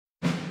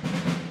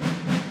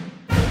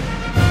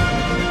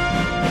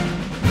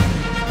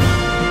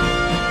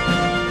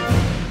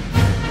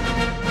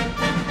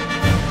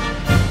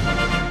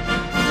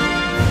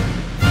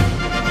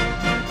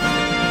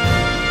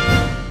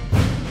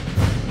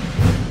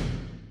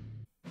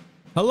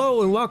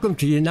Hello and welcome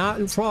to Unite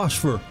and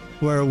Prosper,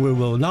 where we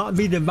will not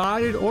be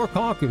divided or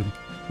conquered.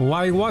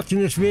 While you're watching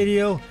this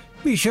video,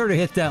 be sure to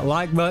hit that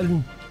like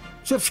button,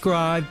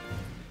 subscribe,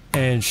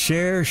 and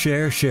share.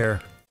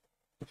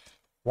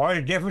 What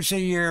a difference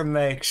a year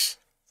makes.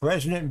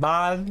 President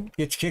Biden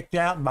gets kicked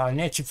out by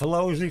Nancy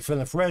Pelosi from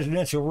the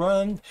presidential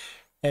run,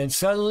 and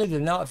suddenly the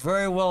not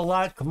very well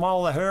liked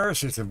Kamala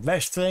Harris is the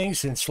best thing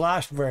since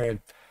sliced bread.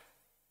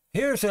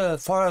 Here's a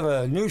part of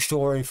a news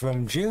story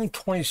from June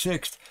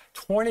 26,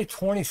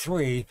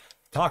 2023,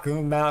 talking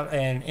about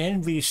an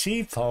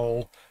NBC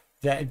poll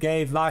that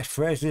gave Vice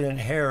President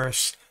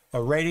Harris a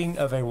rating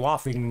of a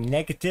whopping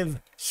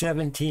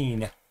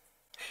 -17.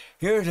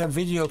 Here's a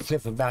video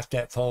clip about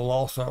that poll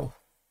also.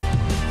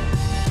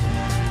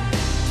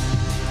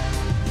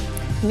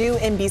 New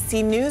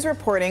NBC News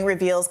reporting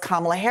reveals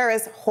Kamala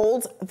Harris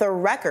holds the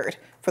record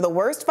for the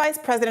worst vice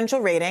presidential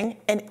rating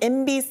in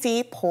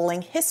NBC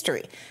polling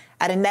history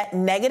at a net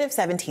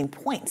 -17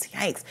 points.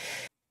 Yikes.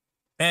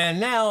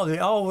 And now the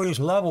always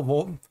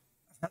lovable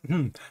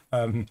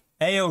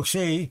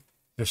AOC,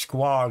 the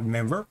squad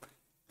member,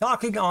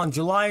 talking on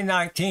July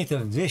 19th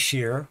of this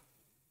year,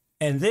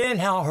 and then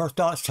how her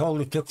thoughts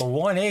totally took a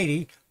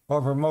 180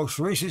 from her most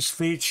recent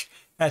speech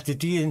at the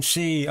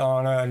DNC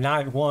on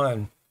night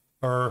 1,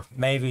 or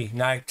maybe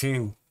night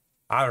 2.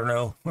 I don't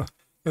know.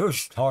 It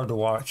was hard to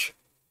watch.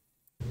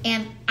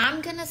 And I'm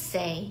going to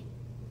say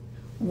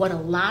what a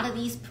lot of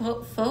these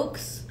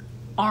folks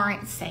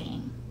aren't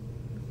saying.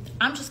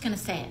 I'm just going to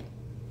say it.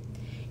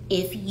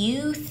 If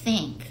you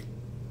think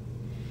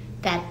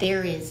that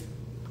there is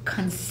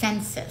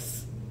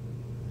consensus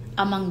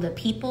among the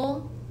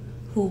people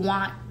who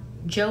want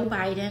Joe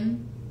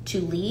Biden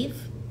to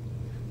leave,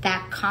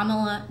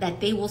 that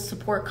they will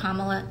support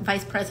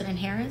Vice President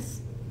Harris,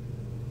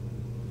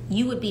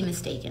 you would be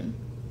mistaken.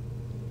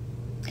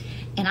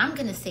 And I'm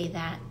going to say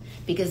that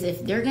because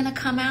if they're going to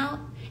come out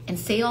and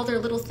say all their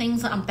little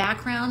things on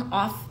background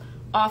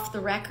off the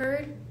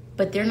record,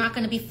 but they're not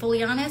going to be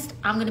fully honest,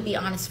 I'm going to be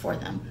honest for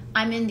them.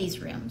 I'm in these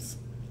rooms.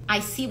 I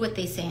see what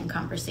they say in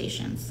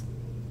conversations.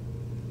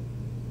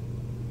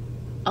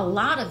 A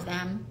lot of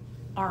them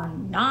are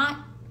not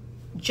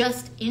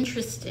just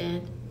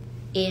interested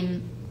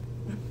in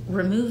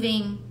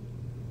removing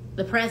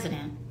the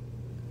president.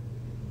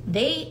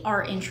 They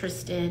are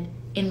interested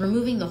in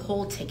removing the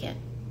whole ticket.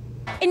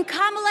 In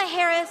Kamala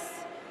Harris,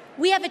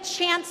 we have a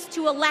chance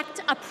to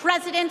elect a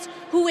president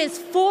who is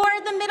for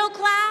the middle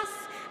class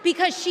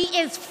because she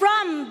is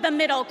from the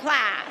middle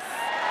class.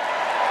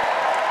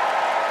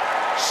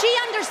 She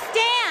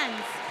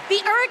understands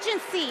the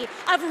urgency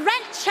of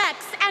rent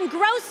checks and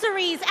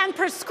groceries and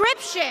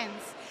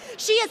prescriptions.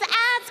 She is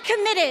as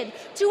committed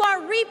to our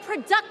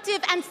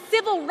reproductive and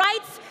civil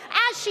rights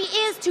as she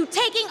is to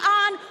taking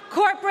on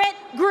corporate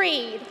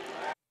greed.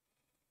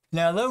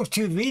 Now, those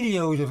two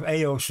videos of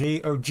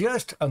AOC are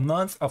just a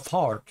month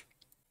apart.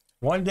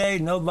 One day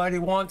nobody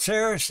wants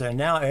Harris, and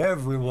now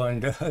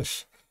everyone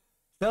does.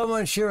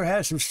 Someone sure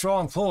has some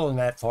strong pull in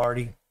that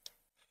party.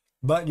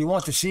 But you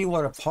want to see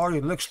what a party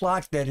looks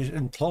like that is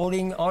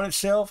imploding on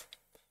itself?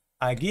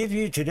 I give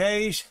you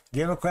today's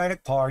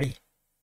Democratic Party.